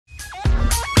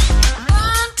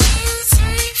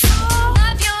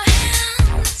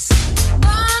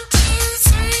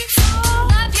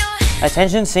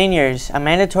Attention seniors, a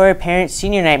mandatory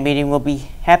parent-senior night meeting will be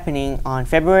happening on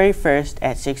February 1st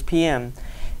at 6 p.m.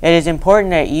 It is important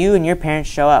that you and your parents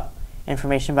show up.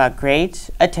 Information about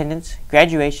grades, attendance,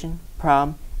 graduation,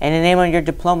 prom, and the name on your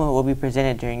diploma will be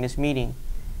presented during this meeting.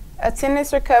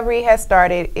 Attendance recovery has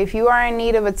started. If you are in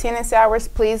need of attendance hours,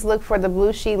 please look for the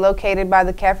blue sheet located by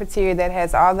the cafeteria that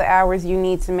has all the hours you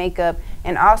need to make up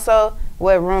and also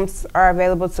what rooms are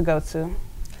available to go to.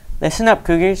 Listen up,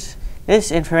 Cougars.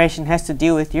 This information has to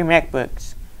do with your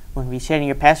MacBooks. When resetting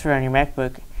your password on your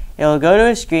MacBook, it will go to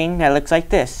a screen that looks like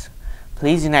this.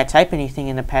 Please do not type anything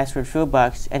in the password field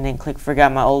box and then click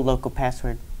Forgot My Old Local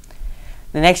Password.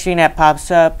 The next screen that pops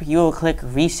up, you will click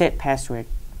Reset Password.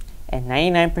 And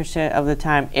 99% of the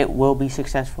time, it will be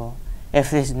successful.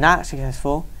 If it is not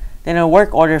successful, then a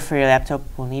work order for your laptop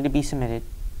will need to be submitted.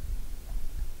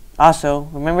 Also,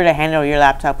 remember to handle your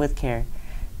laptop with care.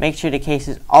 Make sure the case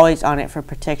is always on it for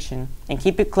protection and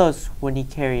keep it close when you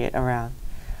carry it around.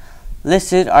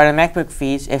 Listed are the MacBook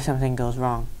fees if something goes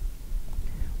wrong.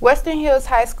 Western Hills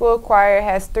High School Choir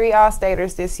has 3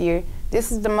 All-Staters this year.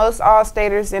 This is the most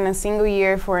All-Staters in a single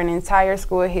year for an entire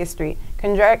school history.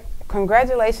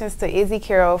 Congratulations to Izzy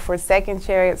Carroll for 2nd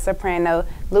chair soprano,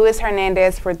 Luis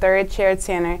Hernandez for 3rd chair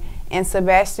tenor, and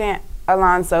Sebastian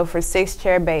Alonso for 6th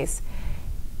chair bass.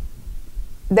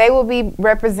 They will be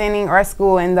representing our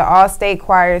school in the All-State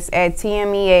Choirs at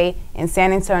TMEA in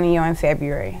San Antonio in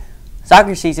February.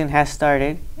 Soccer season has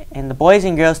started, and the boys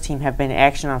and girls team have been in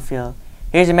action on field.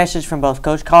 Here's a message from both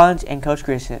Coach Collins and Coach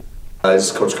Grissett. This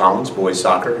is Coach Collins, boys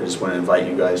soccer. I just want to invite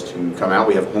you guys to come out.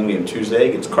 We have a home game Tuesday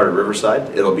against Carter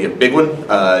Riverside. It'll be a big one.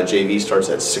 JV starts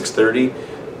at 6:30.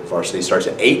 Varsity starts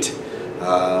at 8.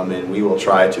 And we will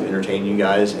try to entertain you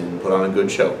guys and put on a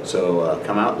good show. So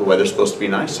come out. The weather's supposed to be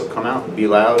nice, so come out, be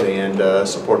loud, and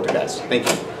support the guys. Thank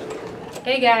you.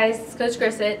 Hey guys, it's Coach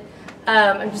Grissett.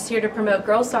 I'm just here to promote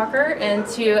girls soccer and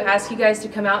to ask you guys to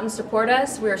come out and support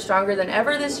us. We are stronger than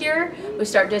ever this year. We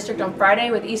start district on Friday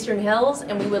with Eastern Hills,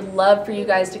 and we would love for you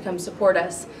guys to come support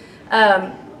us.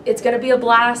 It's going to be a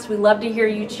blast. We love to hear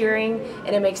you cheering,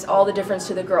 and it makes all the difference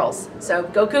to the girls. So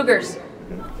go Cougars!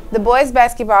 The boys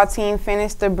basketball team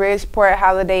finished the Bridgeport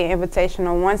Holiday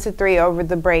Invitational 1-3 over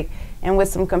the break and with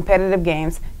some competitive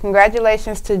games.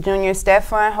 Congratulations to junior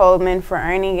Stefan Holdman for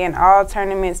earning an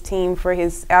all-tournaments team for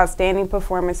his outstanding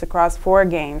performance across 4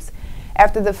 games.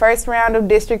 After the first round of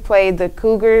district play, the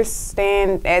Cougars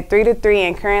stand at 3-3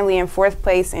 and currently in 4th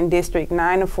place in District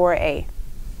 9-4A.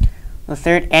 The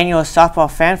 3rd annual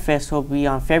Softball Fan Fest will be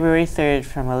on February 3rd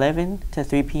from 11 to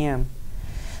 3 p.m.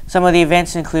 Some of the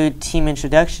events include team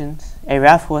introductions, a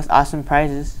raffle with awesome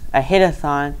prizes, a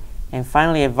hit-a-thon, and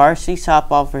finally a varsity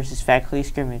softball versus faculty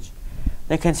scrimmage.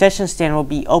 The concession stand will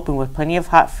be open with plenty of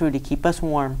hot food to keep us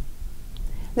warm.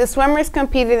 The swimmers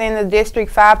competed in the District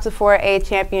 5-4A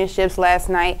championships last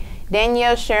night.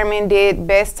 Danielle Sherman did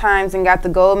best times and got the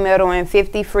gold medal in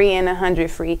 50 free and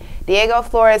 100 free. Diego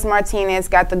Flores Martinez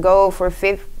got the gold for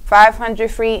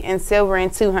 500 free and silver in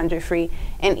 200 free.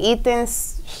 And Ethan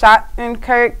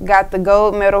Schottenkirk got the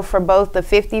gold medal for both the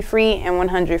 50 free and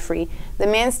 100 free. The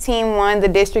men's team won the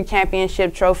district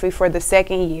championship trophy for the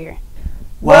 2nd year.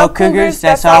 Well, Cougars,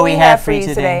 that's all we have for you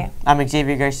today. I'm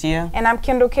Xavier Garcia. And I'm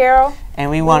Kendall Carroll. And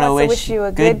we want to wish you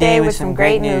a good day with some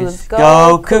great news.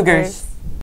 Go Cougars!